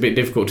 It's a bit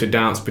difficult to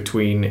dance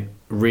between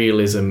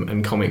realism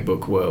and comic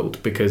book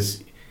world,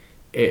 because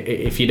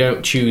if you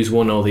don't choose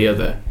one or the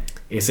other,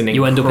 it's an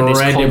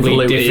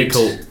incredibly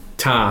difficult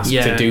task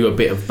to do a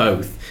bit of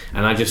both.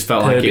 And I just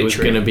felt like it was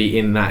going to be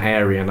in that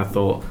area, and I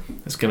thought,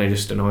 it's going to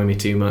just annoy me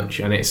too much.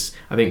 And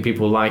I think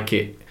people like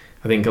it.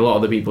 I think a lot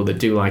of the people that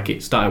do like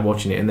it started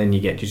watching it, and then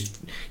you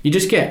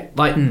just get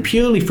like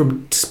purely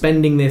from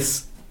spending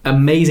this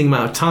amazing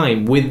amount of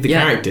time with the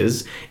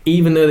characters,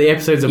 even though the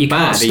episodes are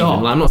bad. Even.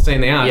 Like, I'm not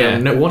saying they are. Yeah.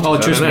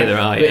 Trust me, they're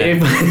right.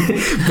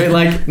 But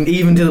like,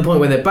 even to the point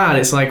where they're bad,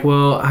 it's like,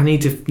 well, I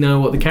need to know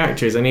what the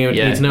character is. I need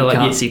to know,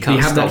 like, you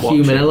have that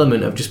human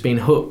element of just being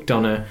hooked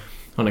on a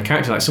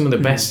character. Like some of the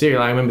best series,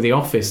 like, I remember The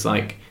Office,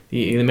 like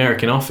the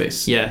American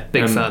Office. Yeah,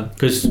 big fan.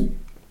 Because,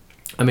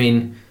 I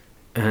mean,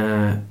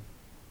 the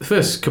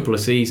first couple of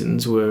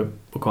seasons were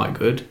quite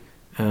good,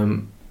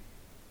 and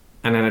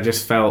then I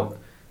just felt,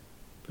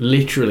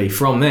 literally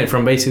from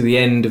basically the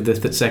end of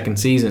the second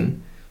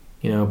season,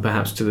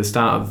 perhaps to the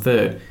start of the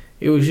third,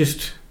 it was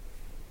just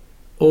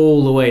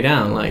all the way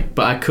down. Like,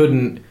 but I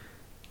couldn't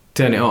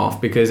turn it off,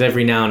 because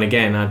every now and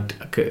again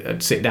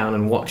I'd sit down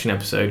and watch an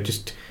episode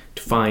just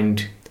to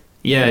find.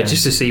 Yeah,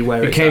 just to see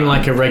where it became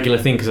like a regular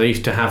thing, because I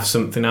used to have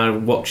something. I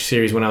would watch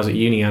series when I was at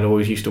uni. I'd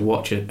always used to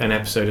watch an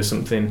episode of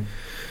something,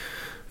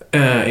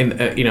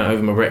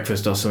 over my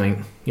breakfast or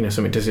something.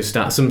 Something to just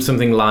start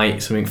something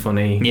light, something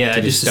funny. Yeah,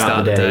 to just to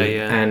start the day.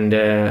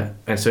 Yeah.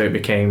 And so it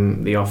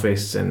became The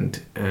Office, and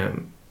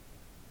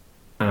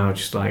I was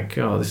just like,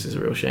 oh, this is a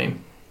real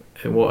shame.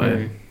 What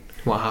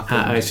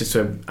happened? It's just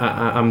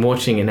I'm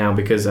watching it now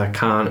because I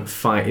can't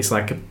fight. It's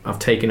like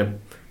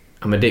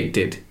I'm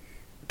addicted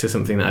to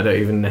something that I don't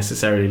even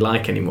necessarily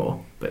like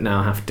anymore, but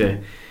now I have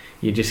to.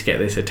 You just get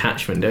this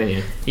attachment, don't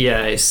you?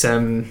 Yeah, it's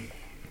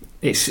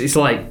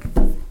like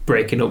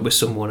breaking up with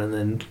someone and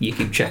then you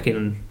keep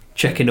checking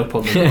up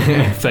on them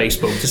on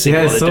Facebook to see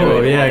what they're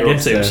doing. Yeah, I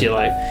guess so. So you're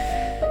like,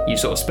 you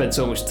sort of spend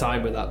so much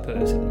time with that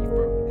person.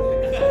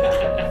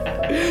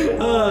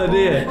 Oh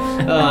dear.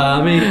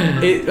 I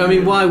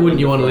mean, why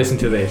wouldn't you want to listen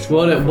to this?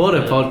 What a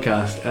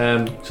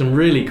podcast. Some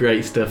really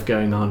great stuff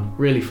going on.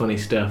 Really funny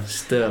stuff.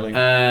 Sterling.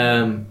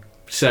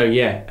 So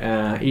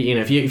yeah,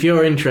 if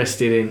you're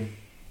interested in,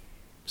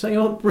 is that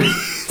your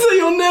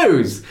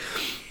nose?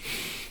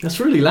 That's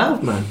really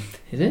loud, man.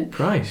 Is it?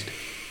 Christ.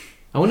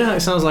 I wonder how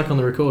it sounds like on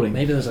the recording.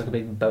 Maybe there's like a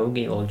big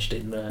bogey lodged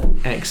in there.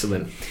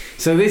 Excellent.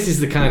 So this is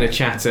the kind of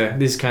chatter,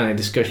 this kind of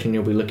discussion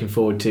you'll be looking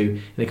forward to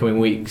in the coming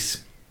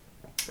weeks.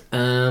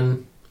 I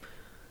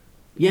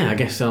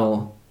guess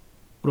what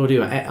do I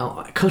do?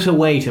 I'll cut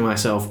away to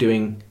myself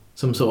doing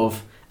some sort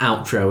of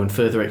outro and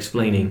further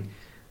explaining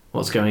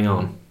what's going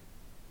on.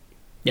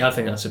 Yeah, I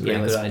think that's a pretty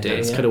good idea.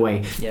 Let's cut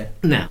away. Yeah.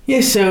 Now.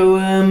 Yeah, so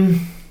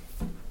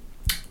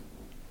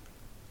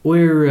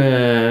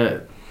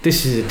we're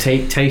this is a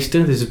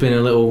taster. This has been a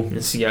little.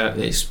 It's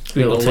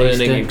been a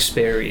learning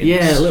experience.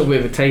 Yeah, a little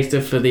bit of a taster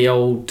for the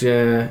old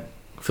for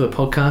the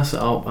podcast.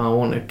 I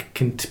want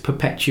to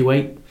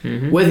perpetuate,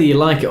 whether you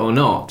like it or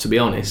not. To be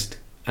honest,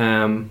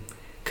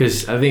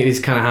 because I think this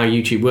is kind of how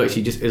YouTube works.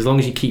 You just, as long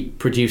as you keep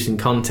producing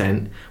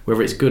content,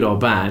 whether it's good or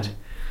bad.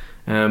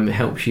 It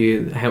helps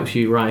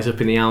you rise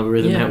up in the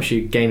algorithm. Helps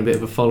you gain a bit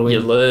of a following.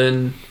 You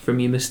learn from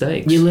your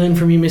mistakes. You learn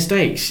from your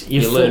mistakes.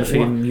 You learn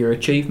from your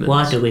achievements.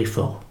 Why do we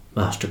fall,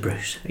 Master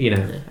Bruce?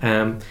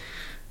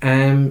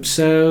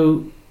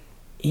 So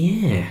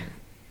yeah.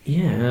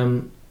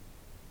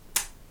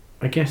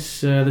 I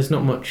guess there's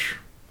not much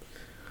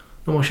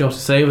else to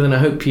say other than I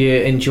hope you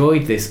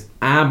enjoyed this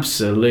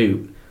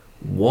absolute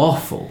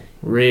waffle.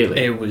 Really,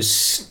 it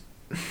was.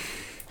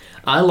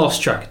 I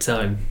lost track of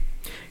time.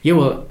 Yeah,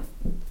 well.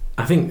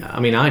 I did.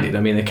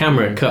 The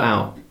camera cut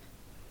out,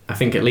 I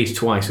think, at least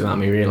twice without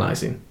me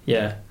realising.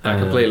 Yeah, I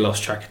completely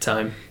lost track of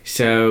time.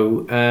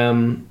 So,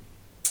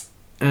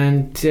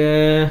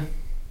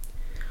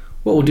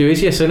 what we'll do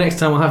is, so next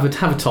time we'll have a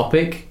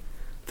topic.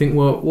 I think,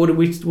 what did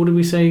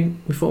we say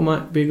we thought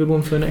might be a good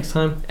one for next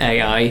time?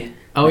 AI.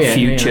 Oh yeah,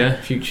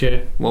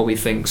 future. Where we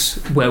think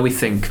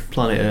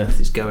planet Earth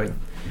is going.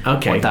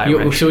 Okay.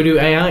 Shall we do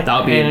AI?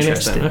 That'll be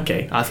interesting.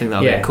 Okay. I think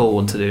that'll be a cool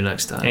one to do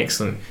next time.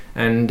 Excellent.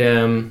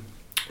 And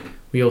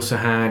we also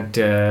had,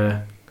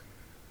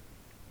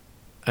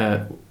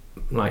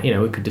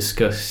 we could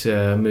discuss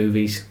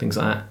movies, things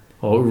like that,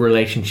 or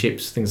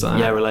relationships, things like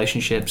that. Yeah,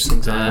 relationships,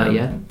 things like that.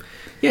 Yeah.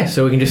 Yeah.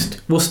 So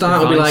we'll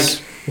start. We'll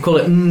call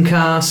it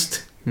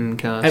Mcast.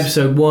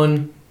 Episode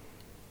 1,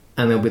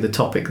 and there'll be the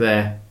topic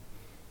there.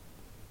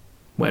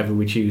 Whatever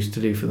we choose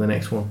to do for the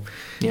next one.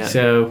 Yeah.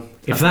 So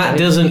if that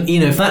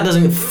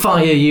doesn't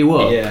fire you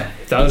up,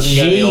 if that doesn't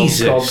get the old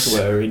cogs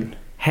whirring.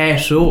 Hair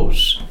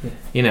sauce.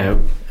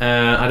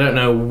 I don't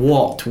know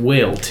what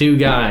will. Two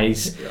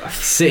guys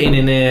sitting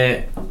in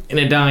a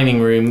dining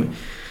room,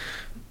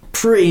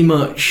 pretty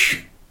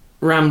much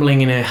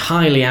rambling in a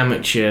highly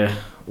amateur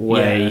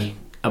way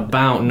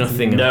about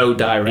nothing. No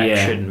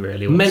direction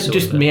really.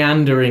 Just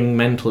meandering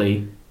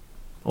mentally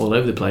all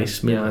over the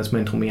place.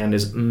 Mental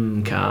meanders.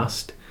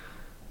 Cast.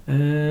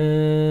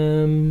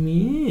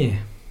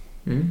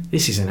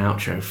 This is an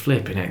outro.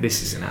 Flipping it.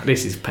 This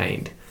is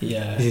pained.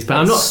 Yeah.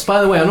 I'm not.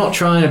 By the way, I'm not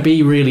trying to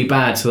be really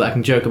bad so that I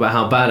can joke about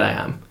how bad I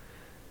am.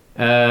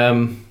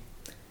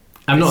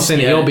 I'm not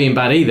saying that you're being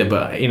bad either,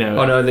 but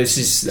Oh no, this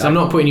is. I'm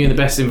not putting you in the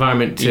best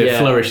environment to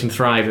flourish and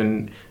thrive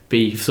and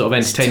be sort of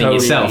entertaining totally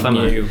yourself. Am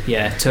I?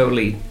 Yeah,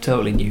 totally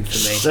new for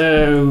me.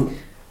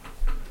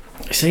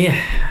 So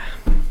yeah.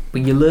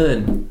 But you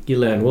learn.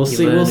 We'll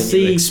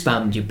see. You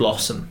expand. You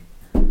blossom.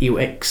 You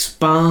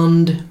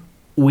expand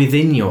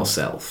within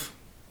yourself.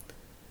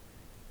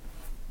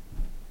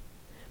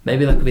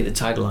 Maybe that could be the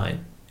tagline.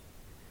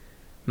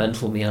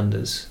 Mental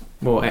meanders.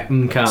 Or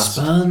Mcast.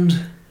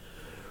 Expand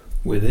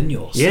within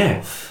yourself.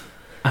 Yeah.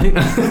 I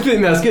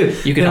think that's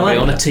good. You can have it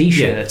on a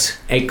t-shirt.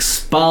 Yeah.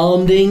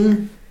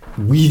 Expanding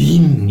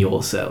within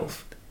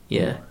yourself.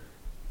 Yeah.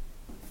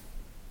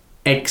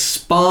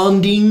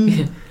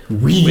 Expanding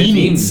within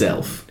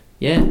itself.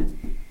 Yeah.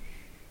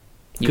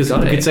 Because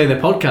I could say the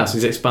podcast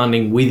is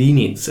expanding within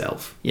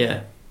itself.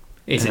 Yeah.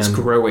 It's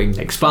growing.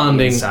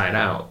 Expanding. Inside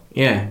out.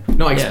 Yeah.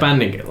 Not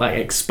expanding, like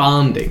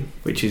expanding,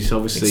 which is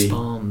obviously...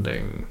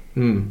 Expanding.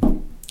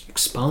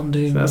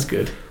 expanding. That's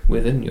good.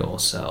 Within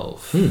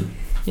yourself.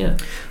 Yeah.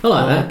 I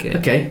like that. It.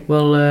 Okay,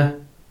 well...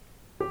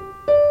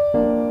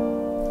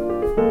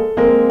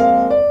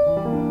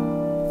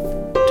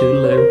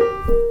 Toodaloo.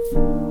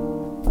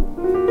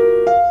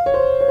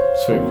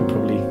 So we can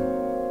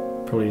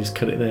probably just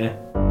cut it there.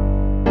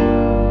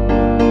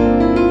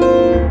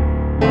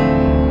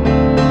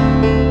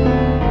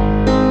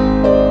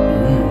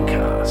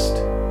 Cast.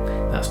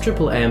 That's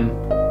triple M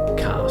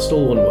cast,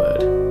 all one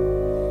word.